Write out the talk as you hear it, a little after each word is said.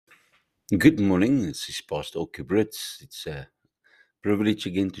Good morning. This is Pastor Oki Brits. It's a privilege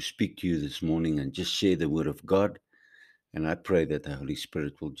again to speak to you this morning and just share the Word of God. And I pray that the Holy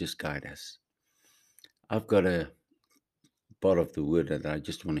Spirit will just guide us. I've got a part of the Word that I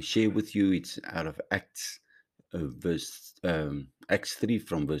just want to share with you. It's out of Acts 3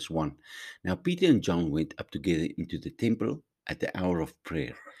 from verse 1. Now Peter and John went up together into the temple at the hour of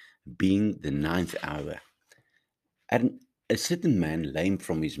prayer, being the ninth hour. And a certain man, lame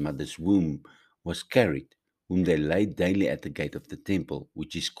from his mother's womb, was carried, whom they laid daily at the gate of the temple,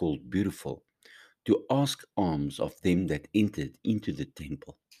 which is called Beautiful, to ask alms of them that entered into the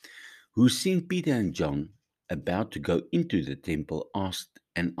temple. Who, seeing Peter and John about to go into the temple, asked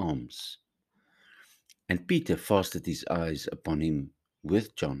an alms. And Peter, fastened his eyes upon him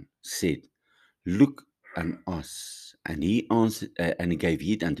with John, said, Look on us. And he answered, and he gave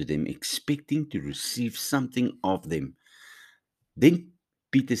heed unto them, expecting to receive something of them. Then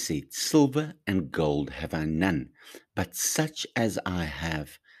Peter said, Silver and gold have I none, but such as I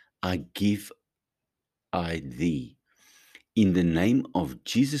have, I give I thee. In the name of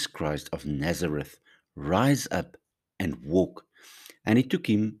Jesus Christ of Nazareth, rise up and walk. And he took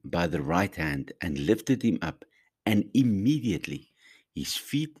him by the right hand and lifted him up, and immediately his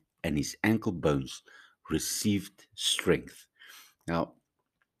feet and his ankle bones received strength. Now,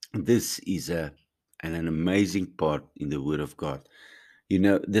 this is an amazing part in the Word of God. You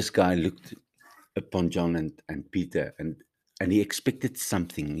know, this guy looked upon John and Peter, and he expected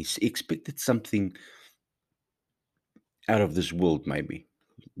something. He expected something out of this world, maybe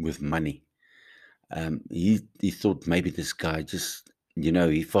with money. He thought maybe this guy just, he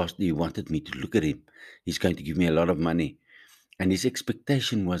wanted me to look at him. He's going to give me a lot of money, and his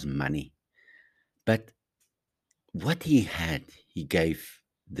expectation was money. But what he had, he gave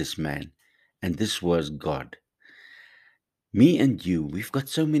this man, and this was God. Me and you, we've got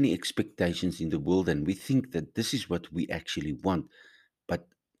so many expectations in the world, and we think that this is what we actually want. But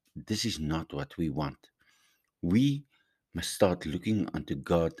this is not what we want. We must start looking unto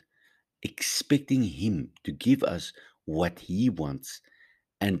God, expecting Him to give us what He wants.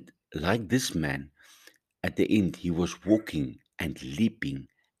 And like this man, at the end, he was walking and leaping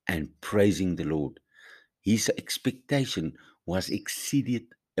and praising the Lord. His expectation was exceeded,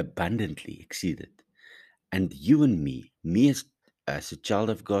 abundantly exceeded. And you and me as a child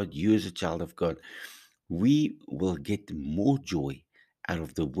of God, you as a child of God, we will get more joy out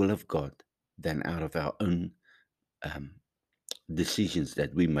of the will of God than out of our own um, decisions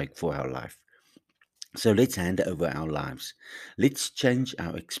that we make for our life. So let's hand over our lives. Let's change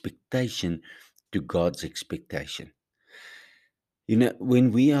our expectation to God's expectation. You know,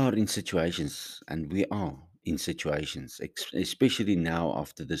 when we are in situations, and we are in situations, especially now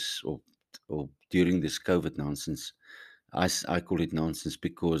after this or during this COVID nonsense, I call it nonsense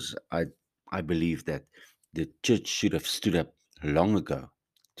because I believe that the church should have stood up long ago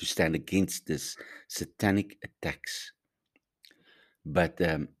to stand against this satanic attacks. But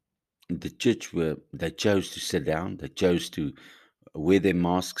the church they chose to sit down, they chose to wear their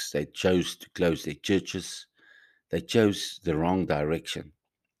masks, they chose to close their churches, they chose the wrong direction.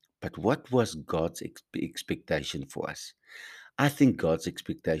 But what was God's expectation for us? I think God's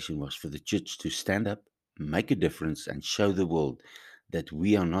expectation was for the church to stand up, make a difference, and show the world that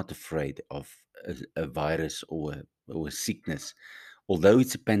we are not afraid of a virus or a sickness, although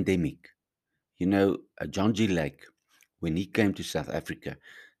it's a pandemic. You know, John G. Lake, when he came to South Africa,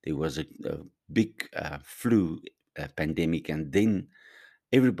 there was a big flu pandemic, and then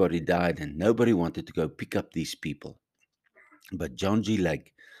everybody died, and nobody wanted to go pick up these people. But John G.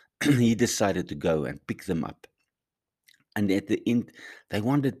 Lake, he decided to go and pick them up. And at the end, they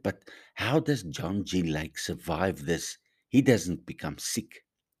wondered, but how does John G. Lake survive this? He doesn't become sick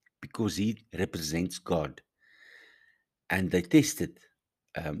because he represents God. And they tested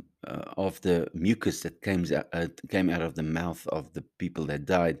of the mucus that came out of the mouth of the people that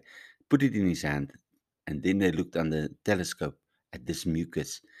died, put it in his hand, and then they looked under the telescope at this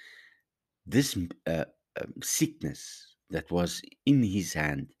mucus. This sickness that was in his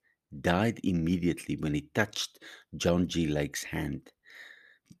hand died immediately when he touched John G. Lake's hand.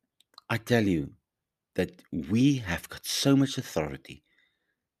 I tell you that we have got so much authority.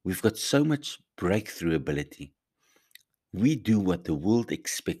 We've got so much breakthrough ability. We do what the world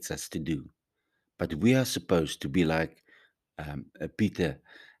expects us to do, but we are supposed to be like Peter,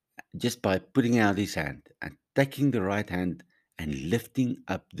 just by putting out his hand and taking the right hand and lifting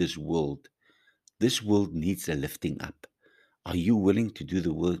up this world. This world needs a lifting up. Are you willing to do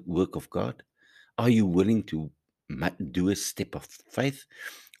the work of God? Are you willing to do a step of faith?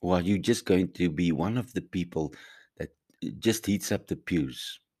 Or are you just going to be one of the people that just heats up the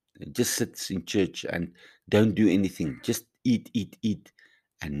pews? just sits in church and don't do anything, just eat,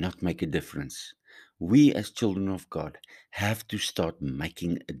 and not make a difference. We as children of God have to start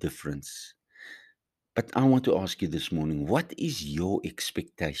making a difference. But I want to ask you this morning, what is your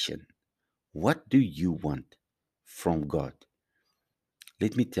expectation? What do you want from God?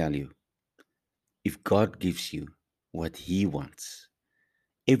 Let me tell you, if God gives you what He wants,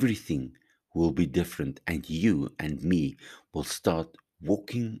 everything will be different, and you and me will start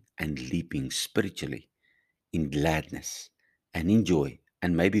walking and leaping spiritually in gladness and in joy,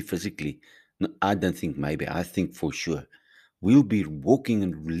 and maybe physically. No, I don't think maybe, I think for sure. We'll be walking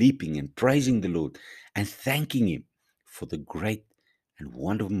and leaping and praising the Lord and thanking Him for the great and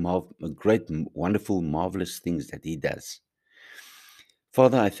wonderful, marvelous things that He does.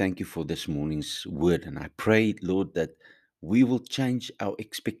 Father, I thank you for this morning's word, and I pray, Lord, that we will change our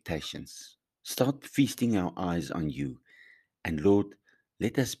expectations, start feasting our eyes on you, and Lord,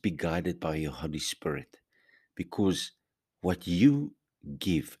 let us be guided by your Holy Spirit, because what you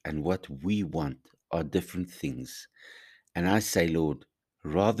give and what we want are different things. And I say, Lord,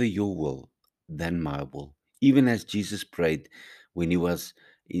 rather your will than my will. Even as Jesus prayed when he was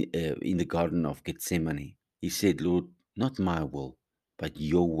in the Garden of Gethsemane, he said, Lord, not my will, but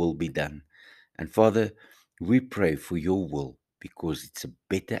your will be done. And Father, we pray for your will because it's a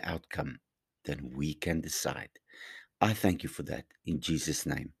better outcome than we can decide. I thank you for that in Jesus'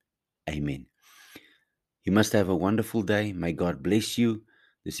 name. Amen. You must have a wonderful day. May God bless you.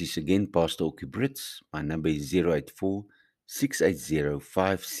 This is again Pastor Oki Brits. My number is 084 680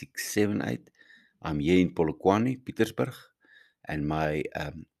 5678. I'm here in Polokwane, Pietersburg, and my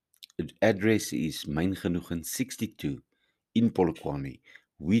address is Myn Genoegen 62 in Polokwane.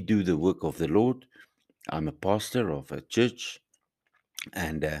 We do the work of the Lord. I'm a pastor of a church,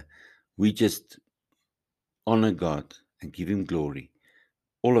 and we just honor God and give Him glory.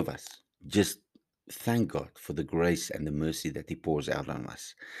 All of us just thank God for the grace and the mercy that He pours out on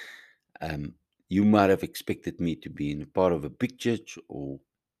us. You might have expected me to be in a part of a big church or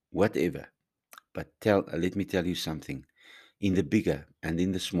whatever, but let me tell you something. In the bigger and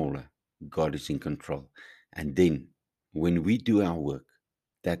in the smaller, God is in control. And then when we do our work,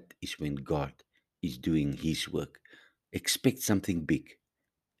 that is when God is doing His work. Expect something big,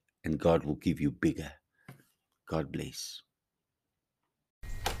 and God will give you bigger. God bless.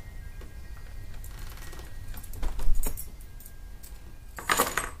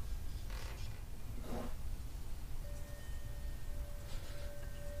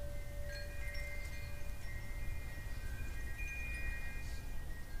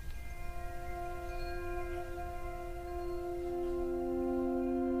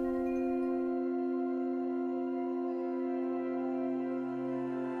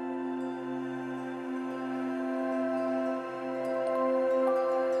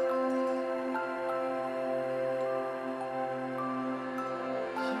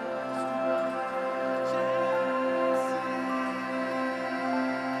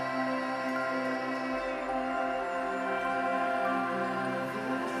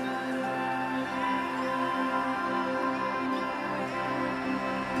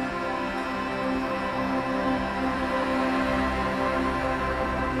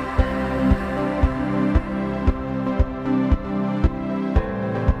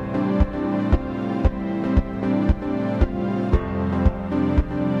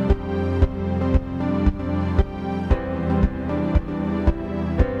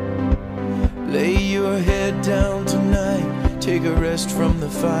 Lay your head down tonight, take a rest from the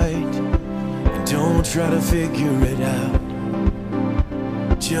fight, and don't try to figure it out.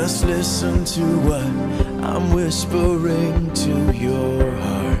 Just listen to what I'm whispering to your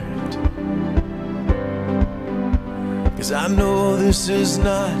heart. 'Cause I know this is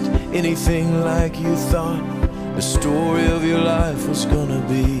not anything like you thought the story of your life was gonna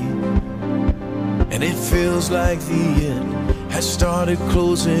be. And it feels like the end has started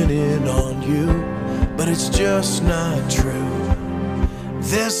closing in on you, but it's just not true.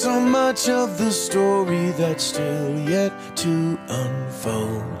 There's so much of the story that's still yet to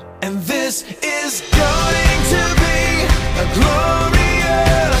unfold. And this is going to be a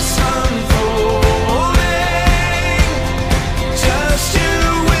glorious unfolding. Just you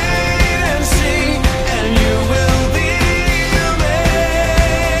wait and see, and you will be amazed.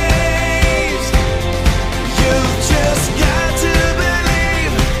 You've just got to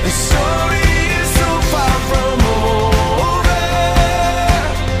believe the story is so far from over.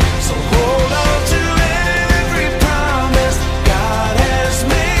 So hold on to every promise God has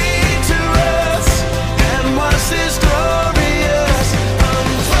made to us, and watch this glorious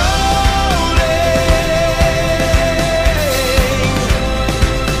unfold.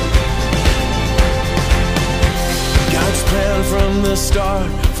 the start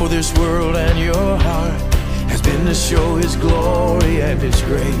for this world and your heart has been to show His glory and His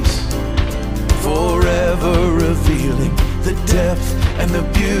grace, forever revealing the depth and the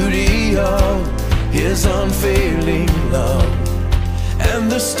beauty of His unfailing love.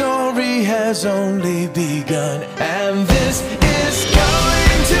 And the story has only begun, and this is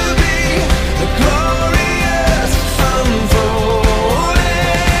going to be the glory